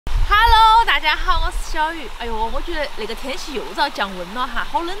家好，我是小雨。哎呦，我觉得那个天气又要降温了哈，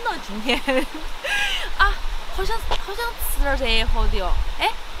好冷了今天啊，好想吃点热和的哦。哎，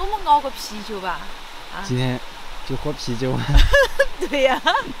我们熬个啤酒吧。啊，今天就喝啤酒。对呀，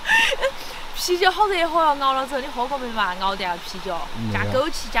啤酒好热和哦，熬了之后你喝过没嘛？熬掉啤酒，加枸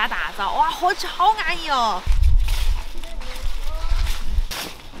杞加大枣，哇，喝起好安逸哦。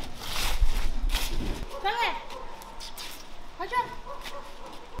小黑，快去。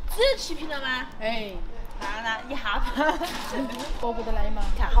只有7瓶了吗？哎，那一下子，个个都来嘛。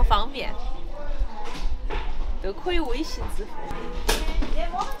看好方便，都可以微信支付。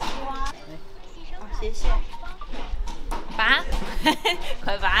好，谢谢。搬，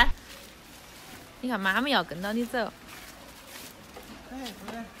快搬！你看妈妈要跟到你走。哎，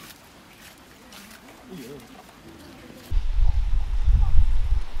回来。哎呦，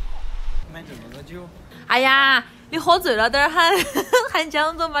买这么多酒。哎呀，你喝醉了点儿，喊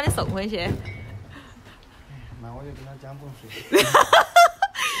蒋总把你送回去。那我就跟他蒋总睡。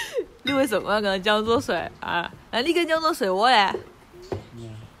你为什么要跟蒋总睡啊？那你跟蒋总睡我嘞？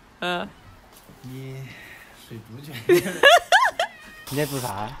你睡猪圈。你在做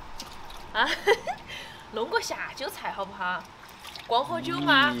啥？啊，弄个下酒菜好不好？光喝酒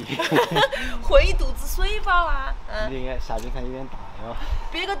吗？会一肚子水饱啊！你应该下酒菜有点大哟。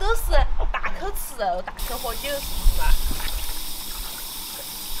别个都是大口吃肉，大口喝酒，是不是嘛？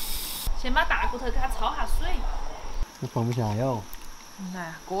先把大骨头给它焯下水。我放不下哟。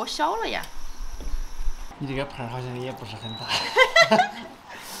哎，锅小了呀。你这个盘好像也不是很大。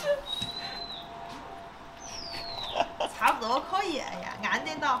差不多可以，哎呀，按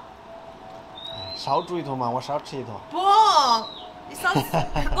得到。少煮一坨嘛，我少吃一坨。不，你少吃，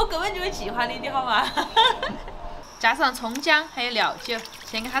我根本就有计划你的好吗？加上葱姜还有料酒，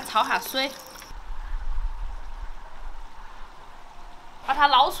先给它焯下水，把它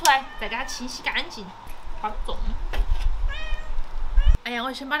捞出来，再给它清洗干净。好重！哎呀，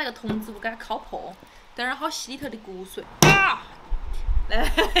我先把那个铜子布给它敲破，等会儿好吸里头的骨髓。啊！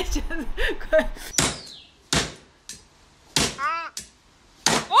来，现在快！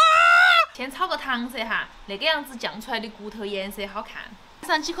先炒个糖色哈，那个样子酱出来的骨头颜色好看。加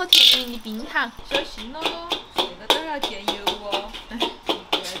上几颗甜淋淋的冰糖，小心喽喽，这个都要见油哦。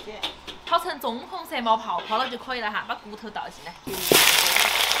不要见。炒成棕红色冒泡泡了就可以了哈，把骨头倒进来。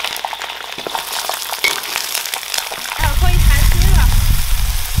然后可以掺水了。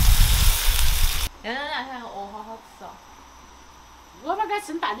看，哦，好好吃哦。我把它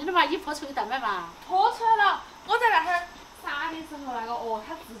蒸淡的嘛，你泼出一蛋白嘛。泼出来了，我在那儿炸的时候，那个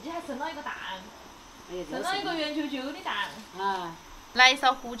它自己还生了一个蛋，生了一个圆球球的蛋。啊。来一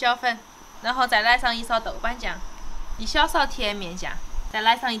勺胡椒粉，然后再来上1勺豆瓣酱，1小勺甜面酱，再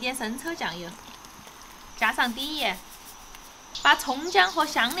来上一点生抽酱油，加上底盐，把葱姜和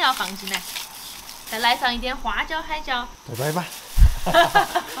香料放进来，再来上一点花椒、海椒。拜拜吧。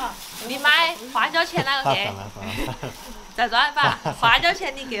你买花椒钱哪个给？再抓一把，花椒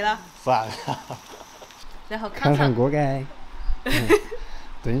钱你给了。算了。然后扛上锅盖，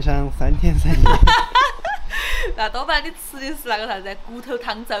炖上3天3夜。那多半你吃的是那个啥子骨头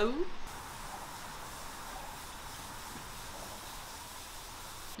汤粥。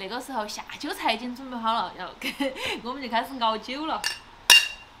那个时候下酒菜已经准备好了，我们就开始熬酒了。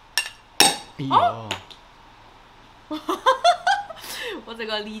哎呦！我这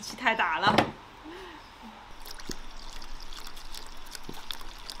个力气太大了。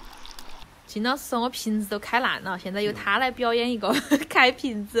金老师说我瓶子都开烂了，现在由他来表演一个开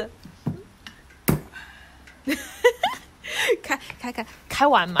瓶子。开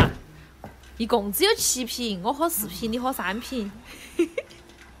完嘛，一共只有7瓶，我喝4瓶，你喝3瓶。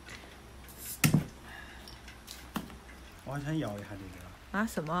我想要一下这个。啊？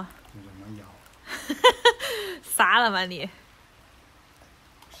什么？你怎么要？杀了吗你？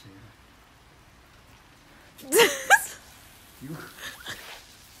哟！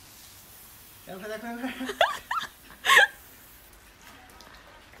快！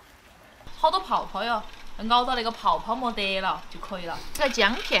好多泡泡哟！熬到那个泡泡没得了就可以了。这个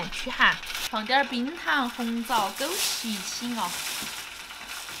姜片去寒，放点冰糖、红枣、枸杞一起熬。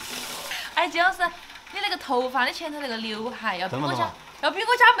哎，金老师，你那个头发，你前头那个刘海要比我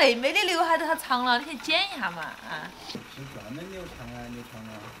家妹妹的刘海都还长了，你可以剪一下嘛啊！是专门留长啊，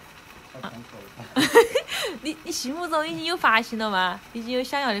好长头发。你心目中已经有发型了吗？已经有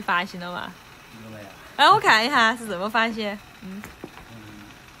想要的发型了吗？有了呀。哎，我看一下是什么发型。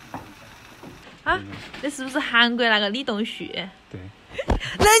啊，这是不是韩国那个李栋旭？对。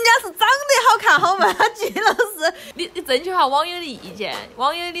家是长得好看好嘛，季老师，你征求下网友的意见，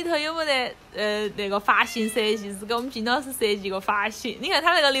网友里头有没得那个发型设计师给我们金老师设计个发型？你看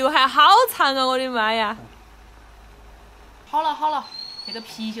他那个刘海好长啊，我的妈呀！好了好了，那个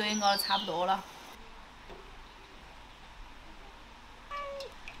啤酒也熬得差不多了。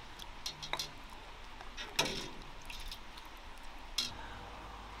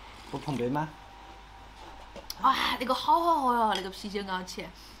不碰杯吗？啊，那个好好喝哟，那个啤酒熬起，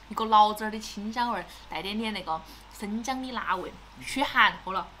一个醪糟的清香味儿，带点点那个生姜的辣味，驱寒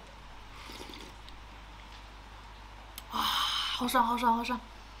喝了。啊，好爽好爽好爽！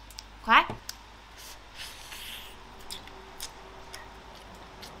快！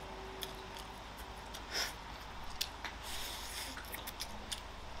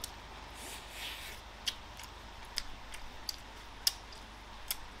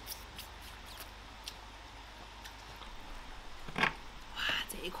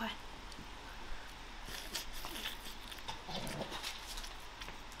这一块，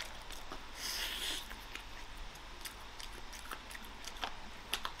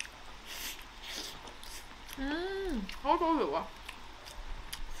好多肉啊！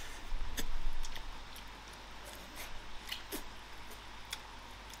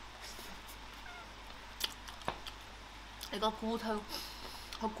那个骨头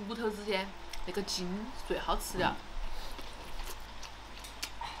和骨头之间那个筋是最好吃的。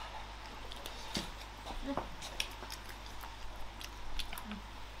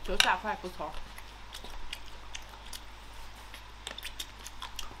就是那块不错。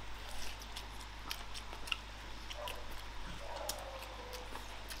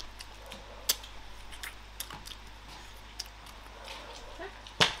哎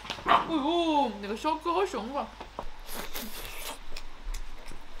呦，那个小狗好凶啊！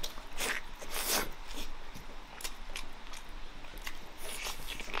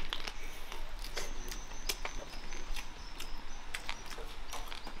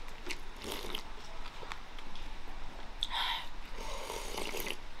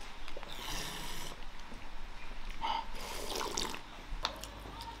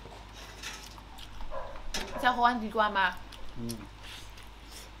再喝碗地瓜吗？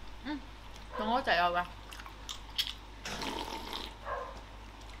那我再要吧。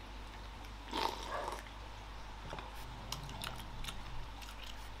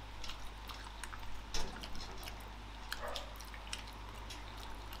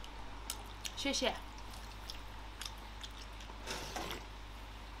谢谢。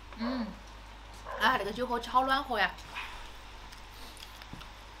啊，那个酒喝起好暖和呀。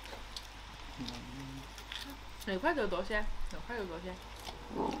那块肉多些，那块肉多些。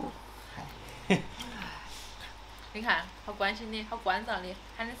你看，好关心你，好关照你，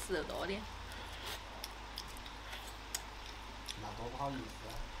喊你吃肉多点。那多不好意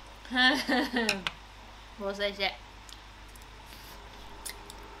思啊。不是那些，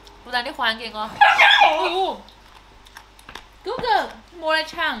不然你还给我。哎呦，狗狗，莫来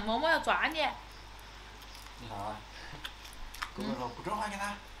抢，默默要抓你。你看啊，狗狗说不准还给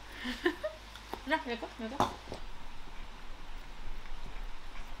他。那个那个。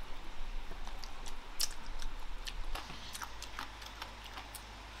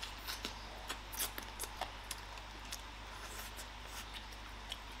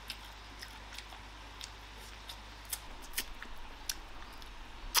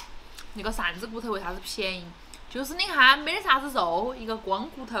那个扇子骨头为啥子便宜？就是你看没得啥子肉，一个光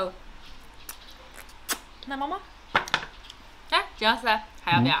骨头。来，妈妈。哎，金老师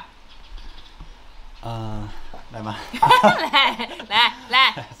还要不要？来嘛。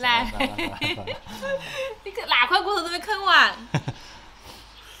来，你啃那块骨头都没啃完，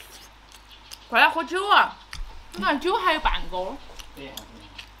快来喝酒啊！你看酒还有半个。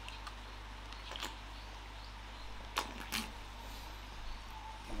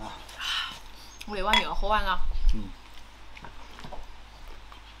我那碗又要喝完了。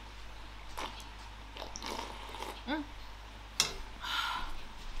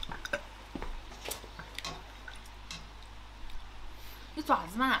你做啥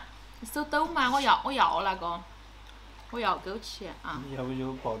子嘛？你手抖嘛？我要那个，我要枸杞啊！要不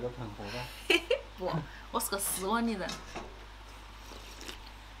就抱着盆喝吧。不，我是个斯文的人。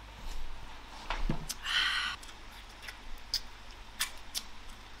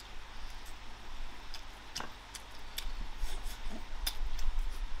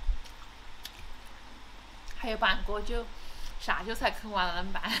还有半个酒，下酒菜啃完了怎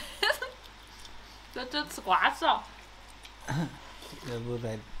么办？就吃瓜子了。要不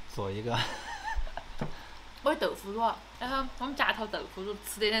再做一个？我有豆腐乳，然后我们夹头豆腐乳，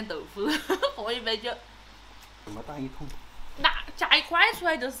吃点豆腐乳，喝一杯酒。这么大一桶。拿夹一块出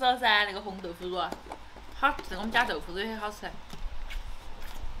来就是了噻，那个红豆腐乳，好，这个我们家豆腐乳也很好吃，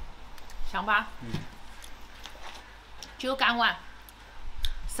香吧？酒干完，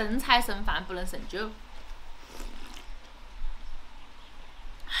剩菜剩饭不能剩酒。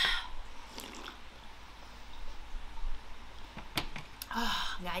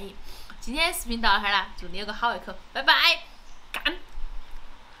啊，安逸。今天视频到这儿了，祝你有个好胃口，拜拜，干！